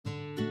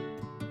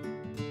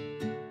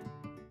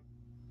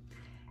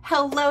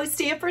Hello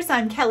Stampers,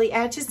 I'm Kelly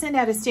Acheson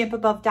at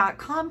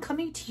AStampAbove.com,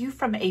 coming to you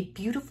from a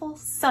beautiful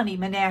sunny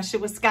Menasha,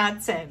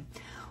 Wisconsin.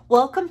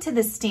 Welcome to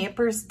the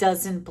Stampers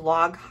Dozen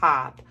blog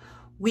hop.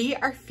 We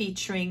are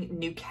featuring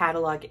new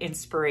catalog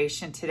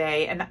inspiration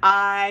today, and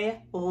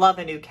I love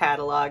a new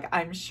catalog.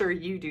 I'm sure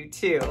you do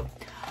too.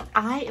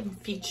 I am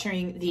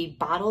featuring the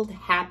Bottled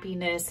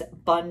Happiness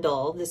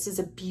bundle. This is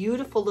a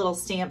beautiful little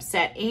stamp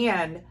set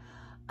and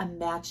a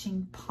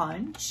matching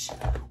punch.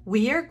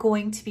 We are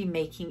going to be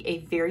making a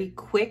very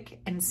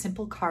quick and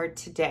simple card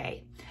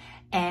today,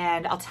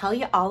 and I'll tell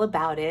you all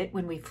about it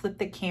when we flip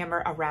the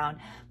camera around.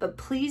 But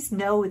please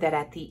know that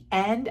at the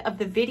end of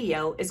the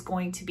video is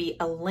going to be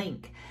a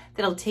link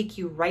that'll take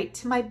you right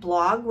to my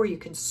blog, where you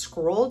can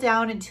scroll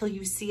down until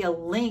you see a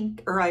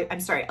link, or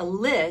a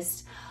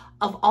list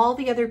of all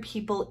the other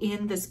people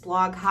in this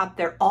blog hop.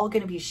 They're all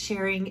going to be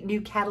sharing new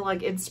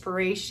catalog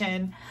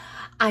inspiration.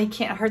 I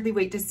can't hardly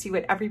wait to see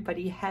what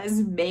everybody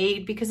has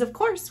made, because of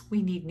course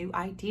we need new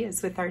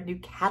ideas with our new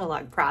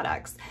catalog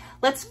products.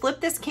 Let's flip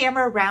this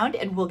camera around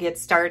and we'll get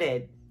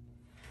started.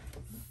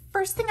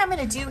 First thing I'm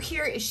going to do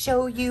here is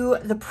show you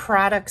the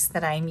products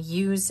that I'm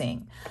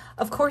using.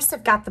 Of course,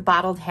 I've got the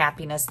Bottled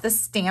Happiness. This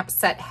stamp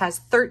set has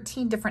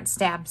 13 different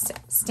stamps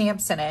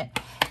in it,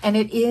 and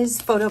it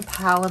is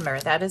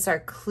photopolymer. That is our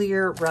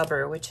clear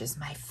rubber, which is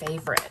my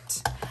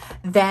favorite.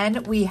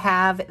 Then we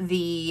have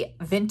the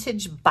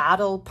vintage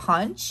bottle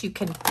punch. You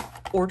can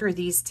order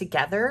these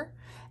together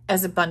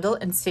as a bundle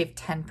and save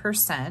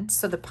 10%.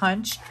 So the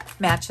punch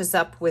matches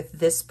up with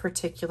this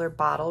particular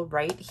bottle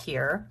right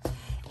here.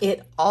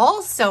 It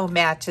also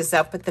matches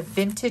up with the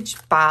vintage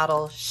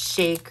bottle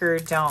shaker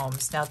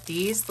domes. Now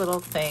these little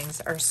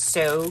things are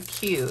so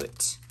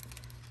cute.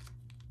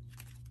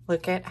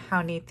 Look at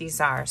how neat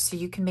these are. So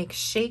you can make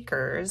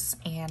shakers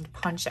and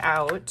punch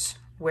out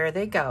where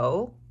they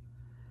go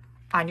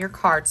on your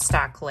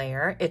cardstock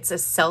layer. It's a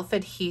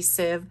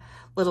self-adhesive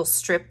little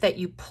strip that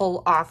you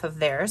pull off of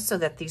there so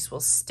that these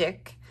will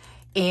stick.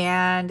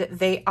 And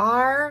they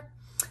are,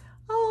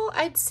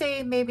 I'd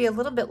say maybe a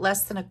little bit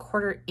less than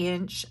 1/4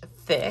 inch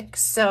thick.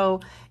 So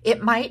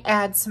it might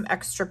add some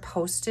extra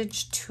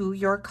postage to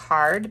your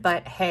card,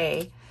 but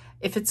hey,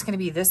 if it's going to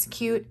be this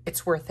cute,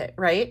 it's worth it,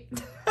 right?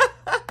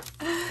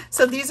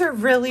 So these are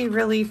really,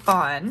 really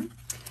fun.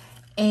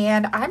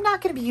 And I'm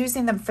not going to be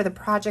using them for the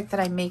project that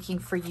I'm making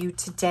for you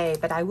today,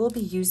 but I will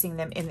be using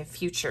them in the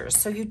future.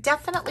 So you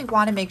definitely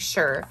want to make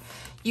sure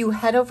you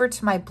head over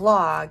to my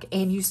blog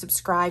and you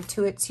subscribe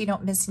to it so you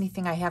don't miss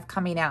anything I have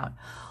coming out.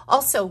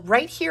 Also,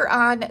 right here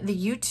on the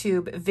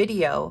YouTube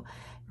video,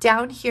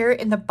 down here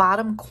in the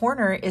bottom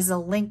corner is a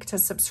link to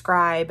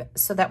subscribe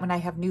so that when I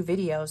have new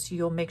videos,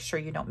 you'll make sure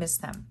you don't miss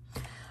them.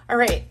 All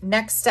right,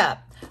 next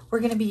up, we're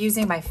going to be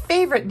using my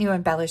favorite new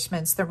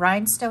embellishments, the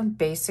Rhinestone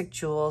Basic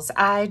Jewels.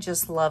 I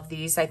just love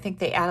these. I think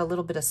they add a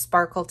little bit of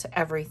sparkle to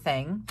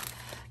everything.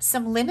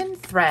 Some linen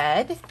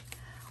thread.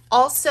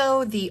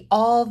 Also, the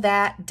All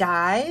That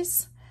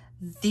dies.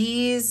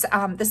 These,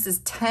 this is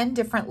 10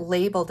 different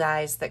label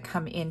dies that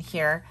come in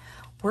here.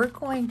 We're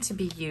going to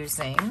be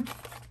using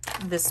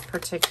this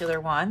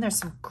particular one. There's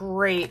some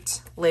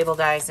great label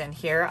dies in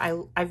here.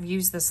 I've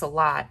used this a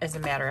lot, as a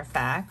matter of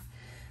fact.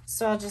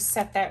 So I'll just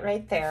set that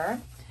right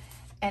there.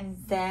 And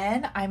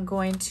then I'm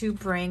going to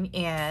bring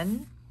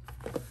in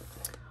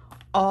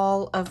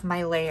all of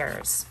my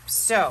layers.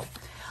 So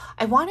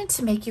I wanted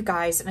to make you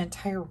guys an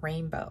entire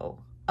rainbow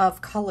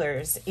of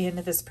colors in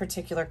this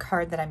particular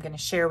card that I'm going to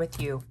share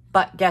with you.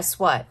 But guess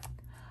what?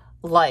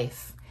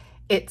 Life.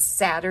 It's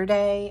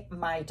Saturday.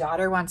 My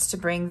daughter wants to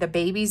bring the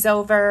babies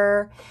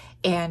over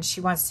and she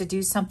wants to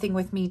do something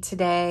with me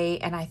today.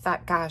 And I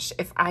thought, gosh,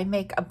 if I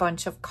make a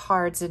bunch of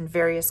cards in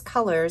various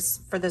colors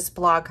for this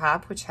blog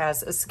hop, which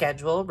has a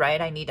schedule, right?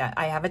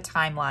 I have a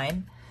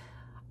timeline.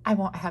 I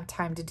won't have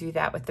time to do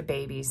that with the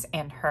babies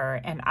and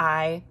her. And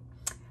I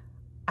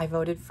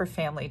voted for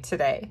family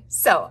today.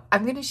 So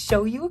I'm going to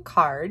show you a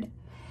card.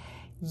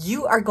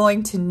 You are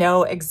going to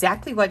know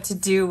exactly what to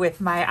do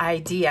with my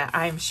idea.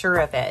 I'm sure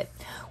of it.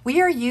 We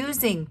are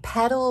using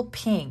Petal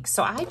Pink.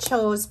 So I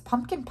chose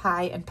Pumpkin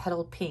Pie and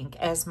Petal Pink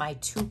as my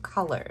two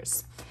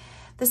colors.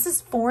 This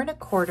is 4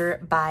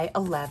 1/4 by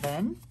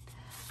 11.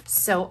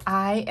 So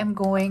I am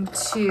going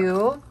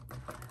to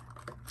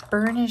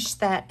burnish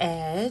that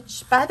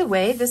edge. By the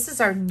way, this is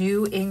our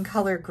new in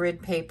color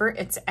grid paper.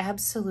 It's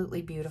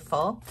absolutely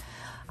beautiful.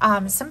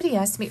 Somebody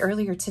asked me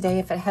earlier today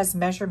if it has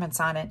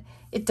measurements on it.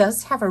 It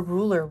does have a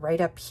ruler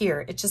right up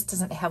here. It just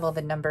doesn't have all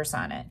the numbers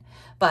on it.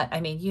 But I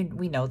mean,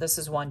 we know this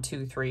is 1,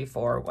 2, 3,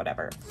 4,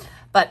 whatever.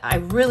 But I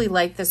really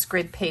like this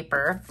grid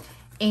paper,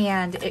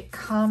 and it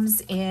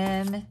comes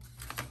in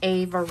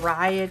a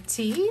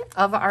variety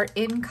of our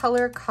in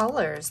color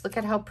colors. Look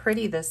at how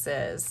pretty this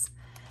is.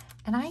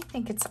 And I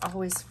think it's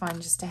always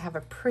fun just to have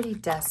a pretty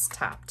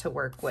desktop to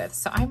work with.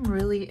 So I'm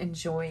really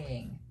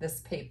enjoying this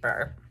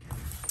paper.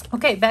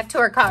 Okay, back to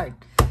our card.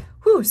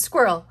 Whoo,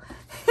 squirrel.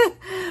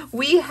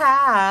 We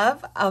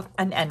have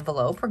an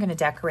envelope we're going to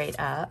decorate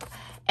up.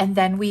 And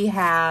then we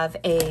have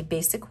a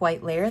basic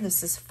white layer.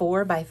 This is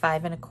 4 by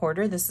 5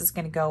 1/4. This is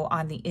going to go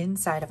on the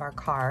inside of our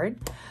card.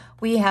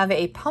 We have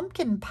a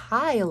pumpkin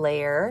pie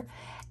layer,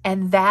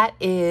 and that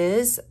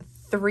is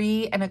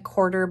 3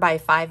 1/4 by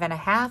 5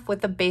 1/2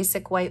 with a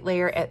basic white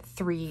layer at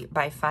 3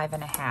 by 5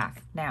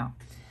 1/2. Now,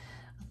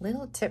 a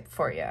little tip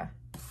for you.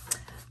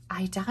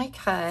 I die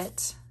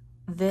cut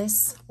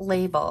this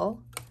label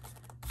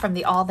from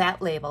the All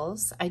That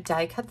labels. I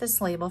die cut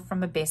this label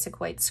from a basic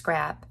white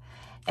scrap.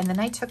 And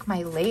then I took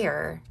my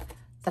layer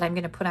that I'm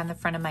going to put on the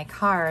front of my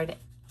card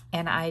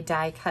and I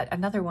die cut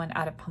another one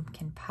out of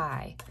pumpkin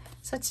pie.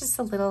 So it's just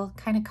a little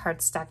kind of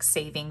cardstock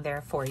saving there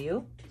for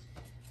you.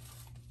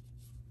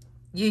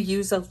 You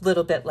use a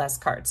little bit less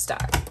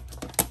cardstock.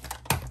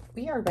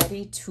 We are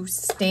ready to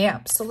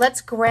stamp. So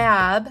let's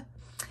grab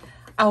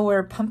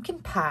our pumpkin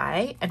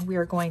pie and we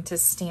are going to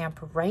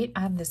stamp right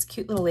on this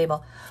cute little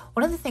label.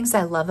 One of the things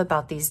I love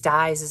about these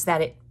dies is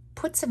that it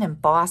puts an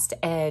embossed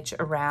edge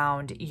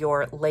around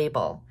your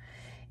label.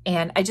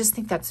 And I just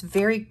think that's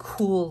very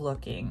cool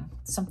looking.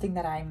 Something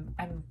that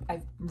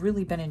I've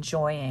really been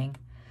enjoying.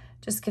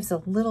 Just gives a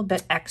little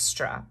bit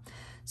extra.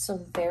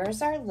 So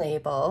there's our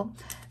label.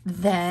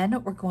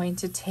 Then we're going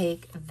to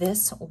take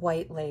this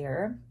white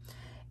layer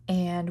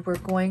and we're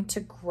going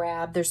to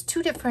grab, there's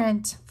 2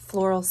 different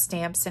floral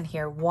stamps in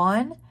here.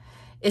 One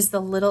is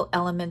the little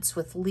elements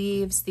with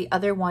leaves. The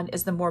other one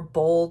is the more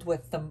bold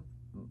with the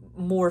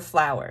more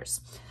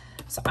flowers.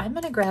 So I'm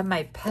going to grab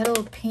my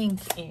petal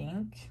pink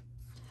ink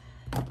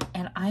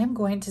and I am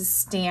going to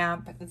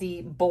stamp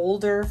the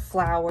bolder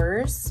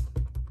flowers.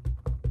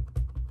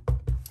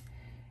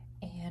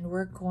 And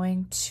we're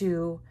going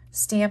to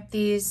stamp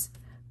these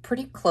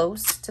pretty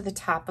close to the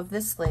top of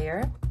this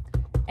layer.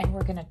 And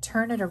we're going to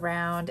turn it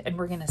around and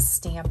we're going to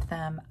stamp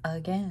them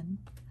again.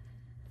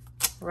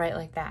 Right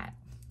like that.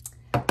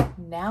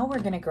 Now we're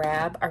going to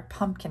grab our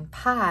pumpkin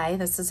pie.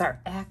 This is our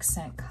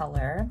accent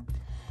color.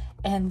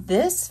 And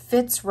this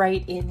fits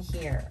right in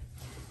here.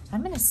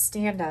 I'm going to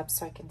stand up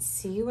so I can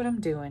see what I'm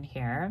doing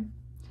here.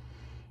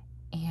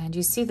 And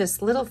you see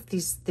this little,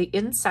 the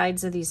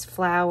insides of these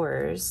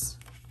flowers.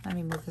 Let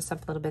me move this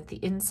up a little bit. The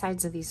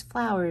insides of these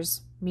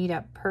flowers meet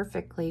up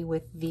perfectly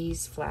with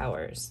these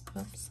flowers.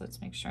 Oops,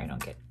 let's make sure I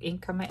don't get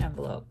ink on my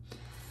envelope.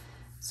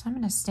 So I'm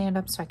going to stand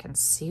up so I can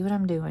see what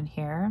I'm doing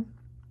here.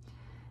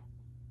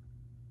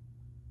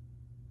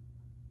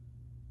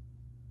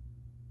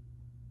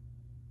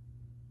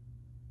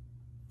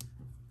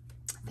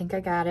 I think I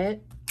got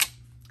it.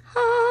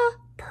 Ah,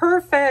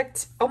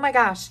 perfect. Oh my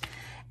gosh.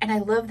 And I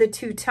love the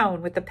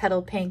 2-tone with the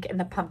petal pink and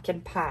the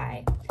pumpkin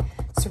pie.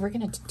 So we're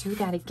going to do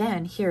that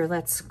again. Here,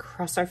 let's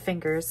cross our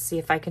fingers, see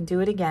if I can do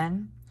it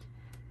again.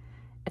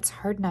 It's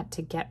hard not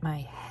to get my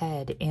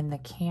head in the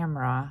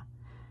camera.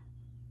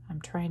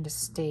 I'm trying to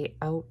stay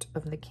out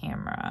of the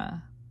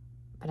camera,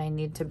 but I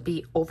need to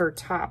be over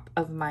top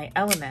of my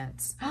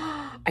elements.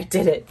 I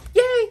did it.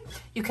 Yay!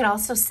 You can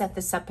also set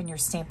this up in your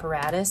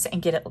Stamparatus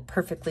and get it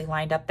perfectly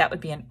lined up. That would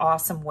be an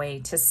awesome way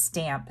to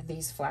stamp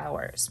these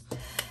flowers.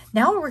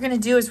 Now what we're going to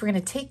do is we're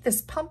going to take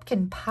this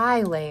pumpkin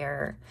pie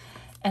layer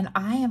and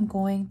I am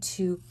going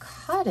to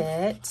cut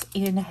it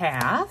in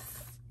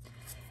half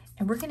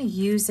and we're going to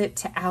use it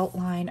to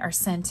outline our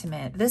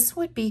sentiment. This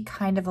would be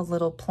kind of a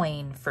little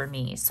plain for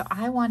me. So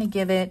I want to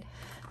give it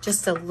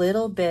just a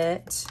little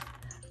bit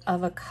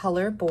of a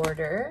color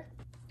border.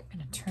 I'm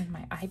going to turn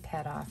my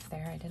iPad off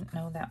there. I didn't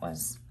know that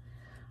was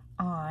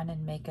on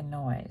and make a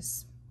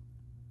noise.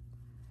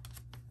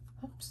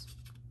 Oops.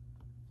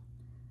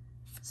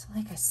 So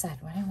like I said,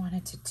 what I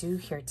wanted to do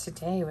here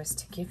today was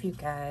to give you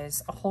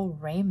guys a whole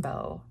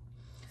rainbow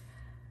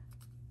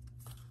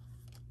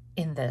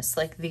in this.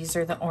 Like these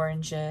are the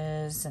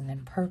oranges and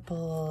then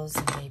purples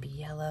and maybe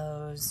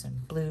yellows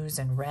and blues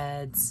and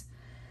reds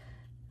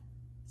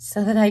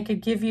so that I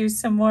could give you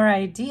some more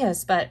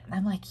ideas. But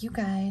I'm like, you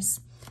guys,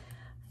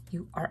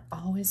 you are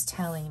always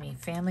telling me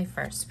family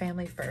first,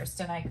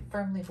 and I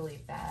firmly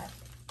believe that.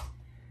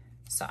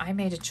 So I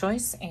made a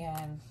choice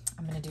and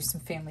I'm going to do some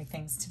family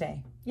things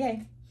today.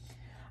 Yay.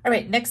 All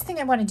right, next thing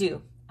I want to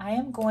do, I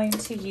am going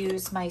to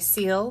use my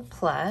Seal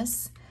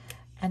Plus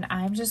and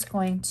I'm just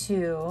going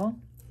to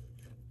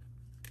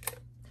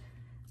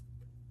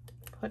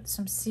put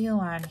some seal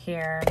on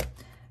here.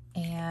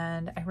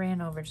 And I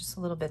ran over just a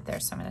little bit there,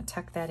 so I'm going to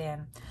tuck that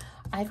in.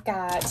 I've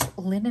got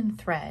linen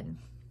thread.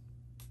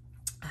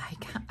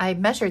 I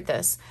measured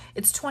this.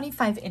 It's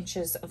 25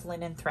 inches of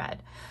linen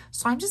thread.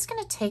 So I'm just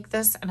going to take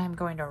this and I'm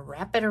going to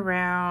wrap it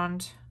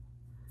around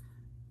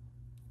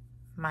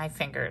my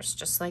fingers,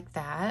 just like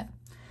that.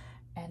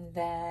 And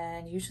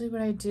then usually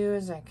what I do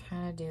is I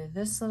kind of do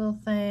this little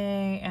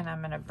thing and I'm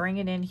going to bring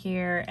it in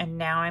here and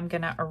now I'm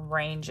going to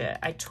arrange it.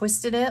 I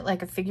twisted it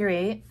like a figure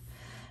 8.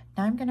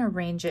 Now I'm going to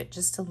arrange it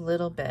just a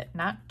little bit,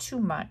 not too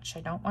much.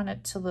 I don't want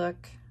it to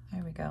look,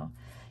 there we go,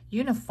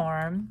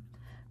 uniform,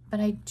 but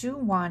I do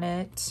want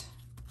it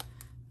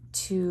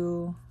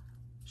to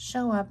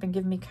show up and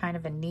give me kind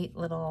of a neat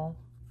little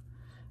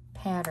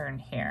pattern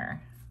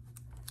here.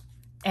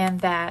 And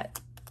that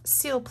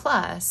Seal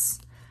Plus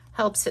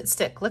helps it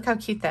stick. Look how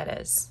cute that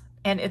is.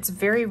 And it's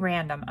very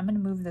random. I'm going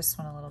to move this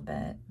one a little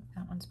bit.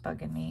 That one's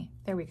bugging me.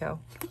 There we go.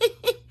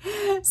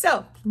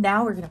 So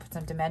now we're going to put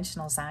some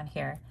dimensionals on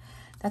here.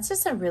 That's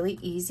just a really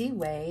easy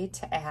way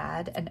to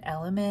add an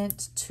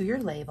element to your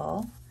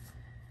label.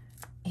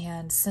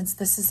 And since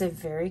this is a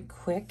very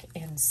quick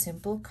and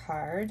simple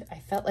card, I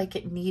felt like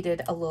it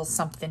needed a little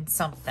something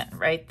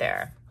right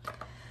there.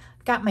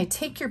 Got my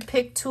take your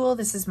pick tool.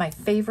 This is my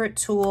favorite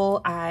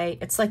tool.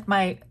 It's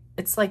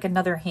like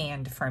another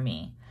hand for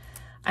me.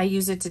 I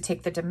use it to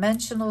take the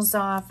dimensionals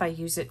off. I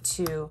use it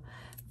to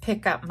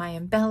pick up my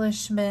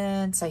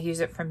embellishments. I use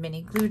it for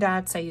mini glue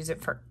dots. I use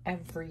it for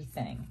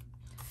everything.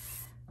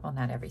 Well,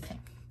 not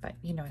everything, but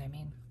you know what I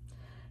mean.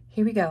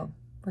 Here we go.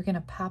 We're gonna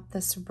pop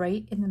this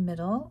right in the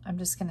middle. I'm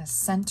just gonna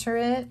center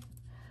it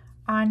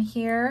on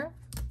here.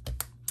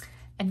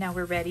 And now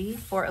we're ready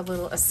for a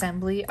little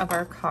assembly of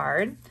our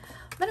card.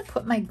 I'm gonna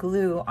put my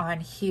glue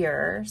on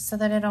here so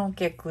that I don't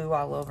get glue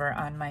all over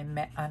on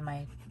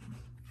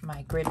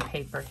my grid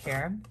paper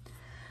here.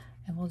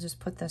 And we'll just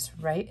put this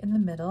right in the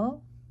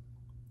middle.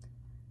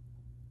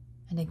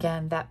 And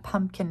again, that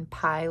pumpkin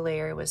pie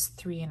layer was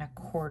 3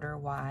 1/4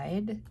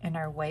 wide, and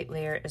our white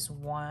layer is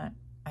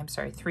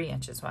 3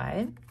 inches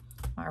wide.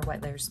 Our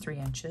white layer is 3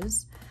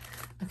 inches.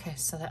 Okay,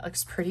 so that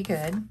looks pretty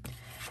good.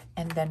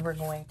 And then we're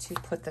going to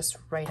put this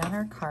right on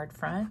our card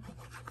front.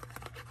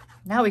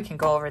 Now we can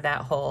go over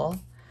that hole.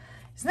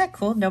 Isn't that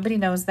cool? Nobody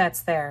knows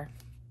that's there.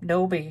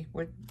 Nobody.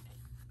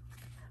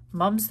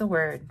 Mum's the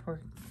word.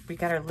 We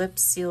got our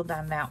lips sealed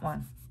on that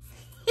one.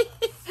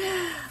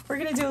 We're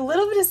going to do a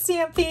little bit of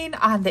stamping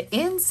on the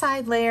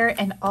inside layer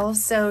and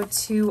also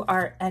to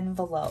our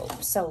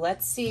envelope. So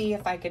let's see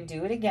if I can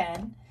do it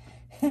again.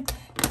 And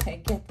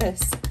get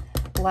this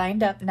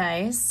lined up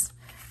nice.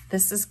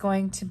 This is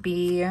going to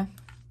be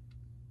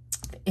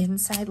the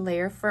inside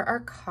layer for our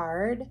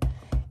card.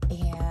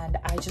 And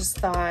I just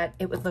thought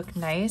it would look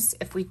nice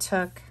if we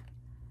took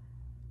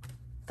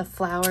the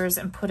flowers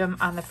and put them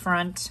on the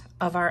front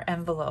of our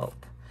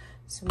envelope.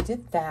 So we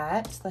did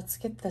that. Let's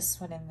get this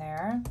one in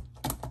there.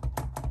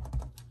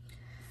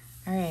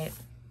 All right,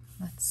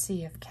 let's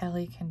see if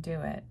Kelly can do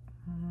it.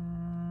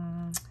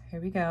 Here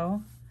we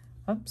go.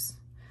 Oops,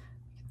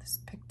 get this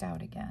picked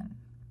out again.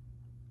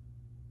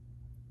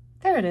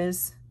 There it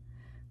is.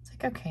 It's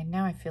like, okay,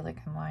 now I feel like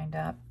I'm lined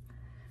up.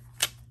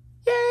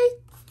 Yay!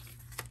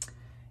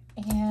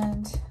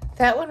 And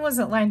that one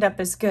wasn't lined up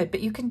as good,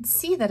 but you can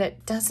see that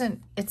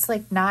it's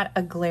like not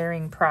a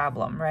glaring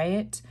problem,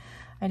 right?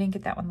 I didn't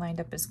get that one lined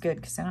up as good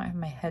because I don't have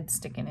my head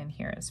sticking in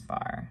here as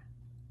far.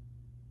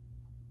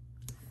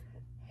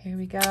 Here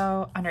we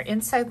go. On our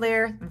inside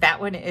layer, that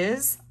one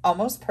is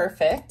almost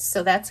perfect,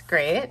 so that's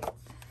great.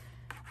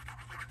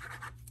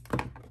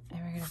 And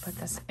we're gonna put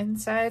this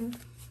inside.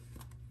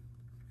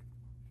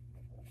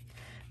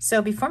 So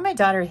before my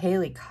daughter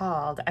Haley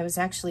called, I was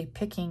actually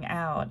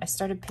I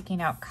started picking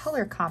out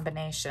color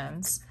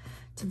combinations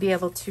to be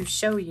able to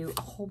show you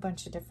a whole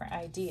bunch of different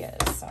ideas.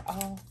 So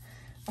I'll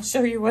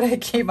show you what I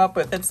came up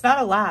with. It's not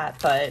a lot,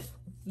 but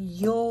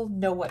you'll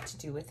know what to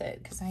do with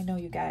it because I know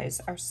you guys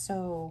are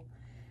so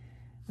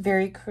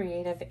very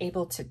creative,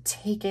 able to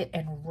take it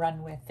and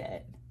run with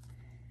it.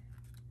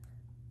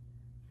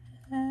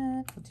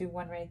 And we'll do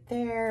one right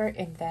there,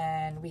 and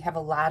then we have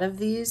a lot of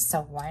these,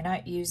 so why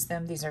not use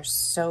them? These are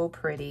so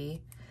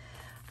pretty.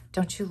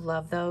 Don't you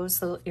love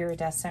those little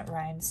iridescent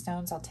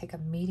rhinestones? I'll take a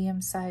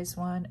medium-sized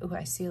one. Ooh,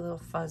 I see a little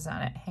fuzz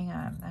on it. Hang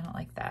on, I don't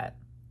like that.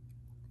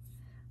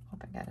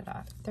 Hope I got it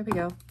off. There we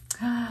go.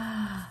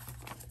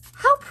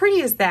 How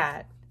pretty is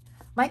that?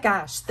 My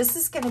gosh, this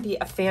is going to be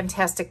a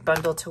fantastic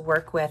bundle to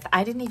work with.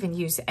 I didn't even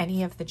use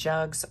any of the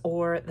jugs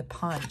or the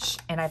punch,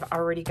 and I've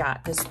already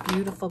got this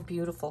beautiful,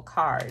 beautiful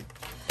card.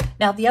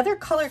 Now, the other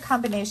color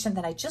combination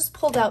that I just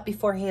pulled out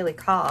before Haley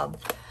called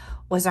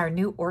was our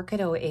new Orchid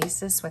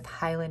Oasis with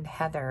Highland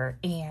Heather,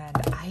 and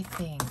I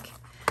think,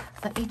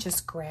 let me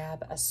just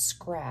grab a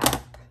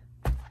scrap,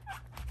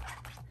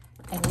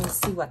 and we'll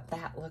see what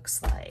that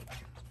looks like.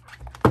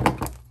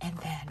 And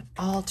then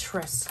I'll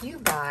trust you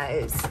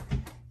guys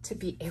to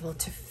be able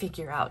to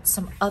figure out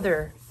some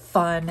other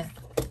fun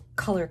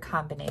color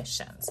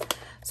combinations.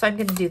 So I'm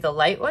going to do the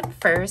light one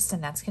first,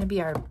 and that's going to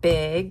be our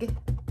big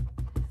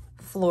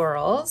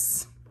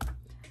florals.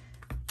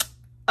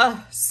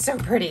 Oh, so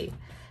pretty.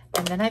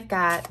 And then I've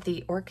got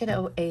the Orchid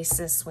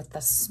Oasis with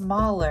the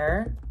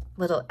smaller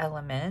little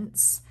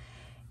elements.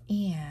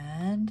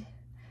 And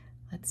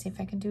let's see if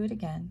I can do it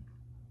again.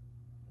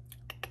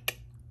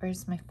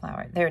 Where's my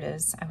flower? There it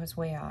is. I was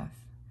way off.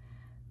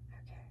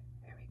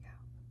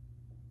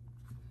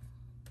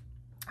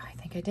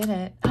 I did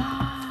it.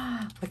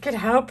 Look at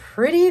how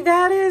pretty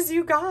that is,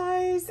 you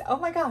guys. Oh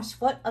my gosh,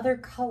 what other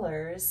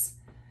colors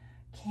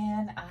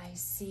can I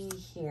see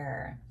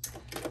here?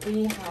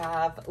 We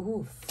have,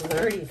 ooh,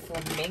 Flirty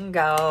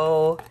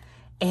Flamingo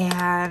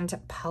and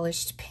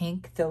Polished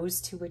Pink.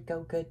 Those two would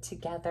go good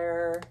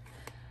together.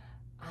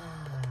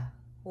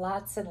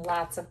 Lots and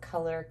lots of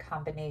color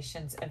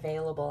combinations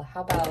available.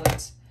 How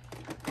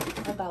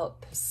about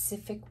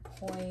Pacific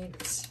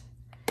Point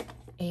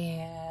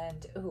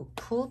And, ooh,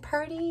 pool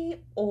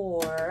party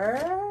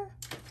or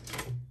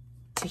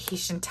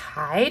Tahitian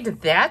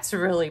Tide. That's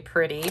really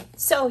pretty.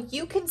 So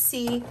you can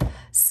see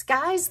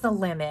sky's the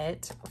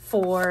limit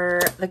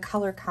for the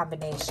color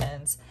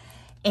combinations.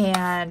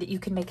 And you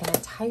can make an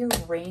entire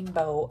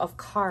rainbow of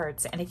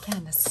cards. And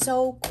again,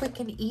 so quick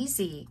and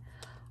easy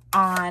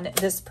on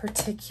this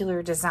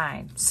particular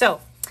design.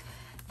 So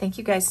thank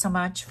you guys so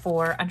much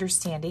for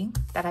understanding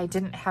that I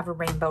didn't have a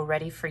rainbow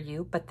ready for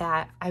you, but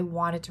that I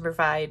wanted to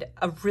provide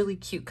a really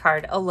cute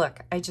card. Oh, look,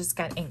 I just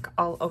got ink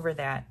all over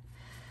that.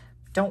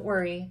 Don't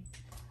worry.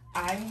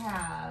 I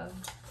have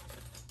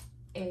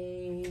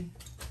a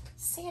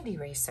sand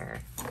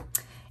eraser,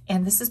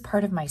 and this is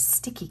part of my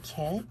sticky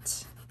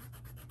kit.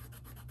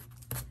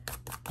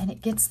 And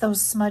it gets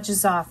those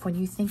smudges off when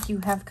you think you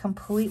have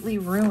completely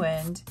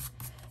ruined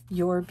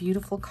your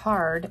beautiful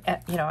card,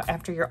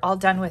 after you're all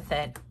done with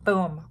it.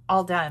 Boom,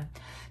 all done.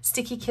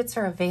 Sticky kits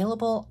are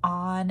available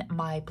on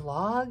my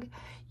blog.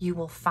 You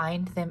will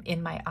find them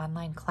in my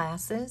online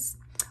classes.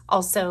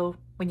 Also,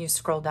 when you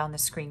scroll down the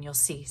screen, you'll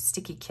see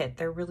sticky kit.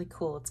 They're really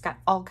cool. It's got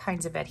all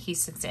kinds of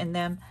adhesives in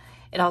them.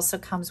 It also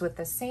comes with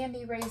a sand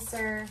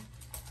eraser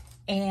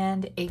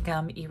and a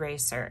gum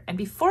eraser. And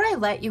before I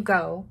let you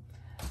go,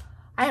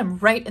 I am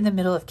right in the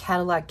middle of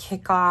catalog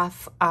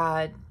kickoff.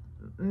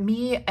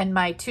 Me and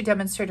my two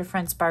demonstrator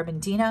friends, Barb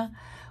and Dina,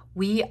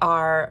 we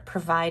are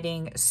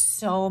providing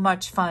so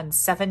much fun.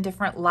 7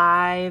 different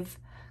live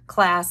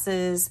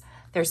classes.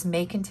 There's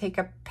make and take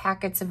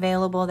packets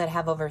available that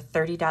have over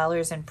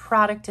 $30 in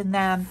product in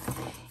them.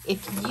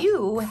 If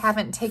you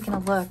haven't taken a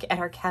look at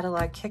our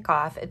catalog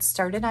kickoff, it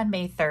started on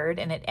May 3rd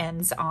and it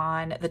ends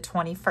on the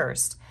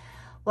 21st.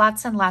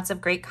 Lots and lots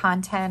of great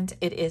content.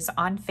 It is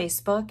on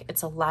Facebook.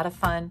 It's a lot of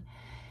fun.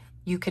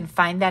 You can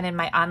find that in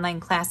my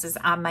online classes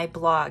on my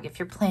blog. If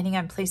you're planning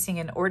on placing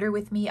an order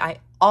with me, I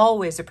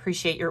always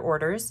appreciate your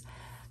orders.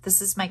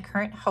 This is my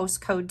current host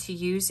code to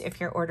use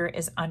if your order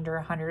is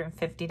under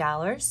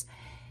 $150.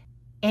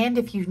 And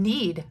if you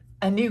need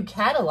a new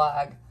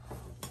catalog,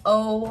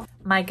 oh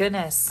my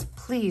goodness,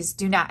 please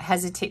do not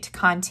hesitate to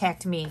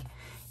contact me.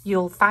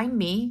 You'll find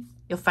me,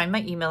 you'll find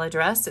my email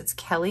address. It's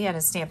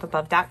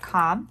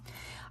kelly@AStampAbove.com.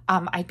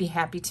 I'd be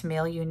happy to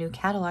mail you a new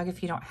catalog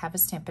if you don't have a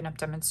Stampin' Up!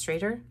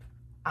 Demonstrator.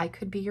 I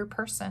could be your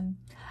person.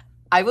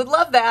 I would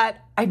love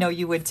that. I know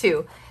you would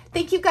too.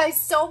 Thank you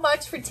guys so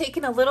much for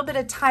taking a little bit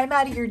of time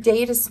out of your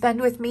day to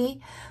spend with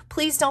me.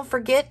 Please don't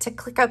forget to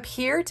click up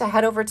here to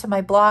head over to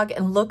my blog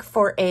and look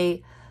for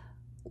a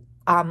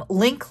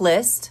link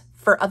list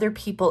for other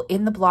people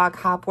in the blog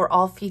hop. We're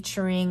all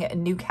featuring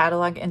new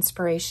catalog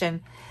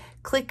inspiration.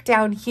 Click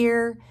down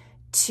here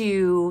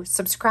to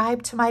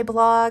subscribe to my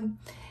blog,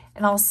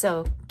 and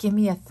also give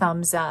me a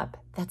thumbs up.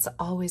 That's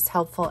always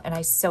helpful, and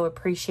I so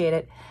appreciate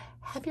it.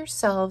 Have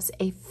yourselves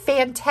a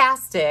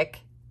fantastic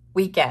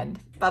weekend.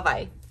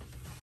 Bye-bye.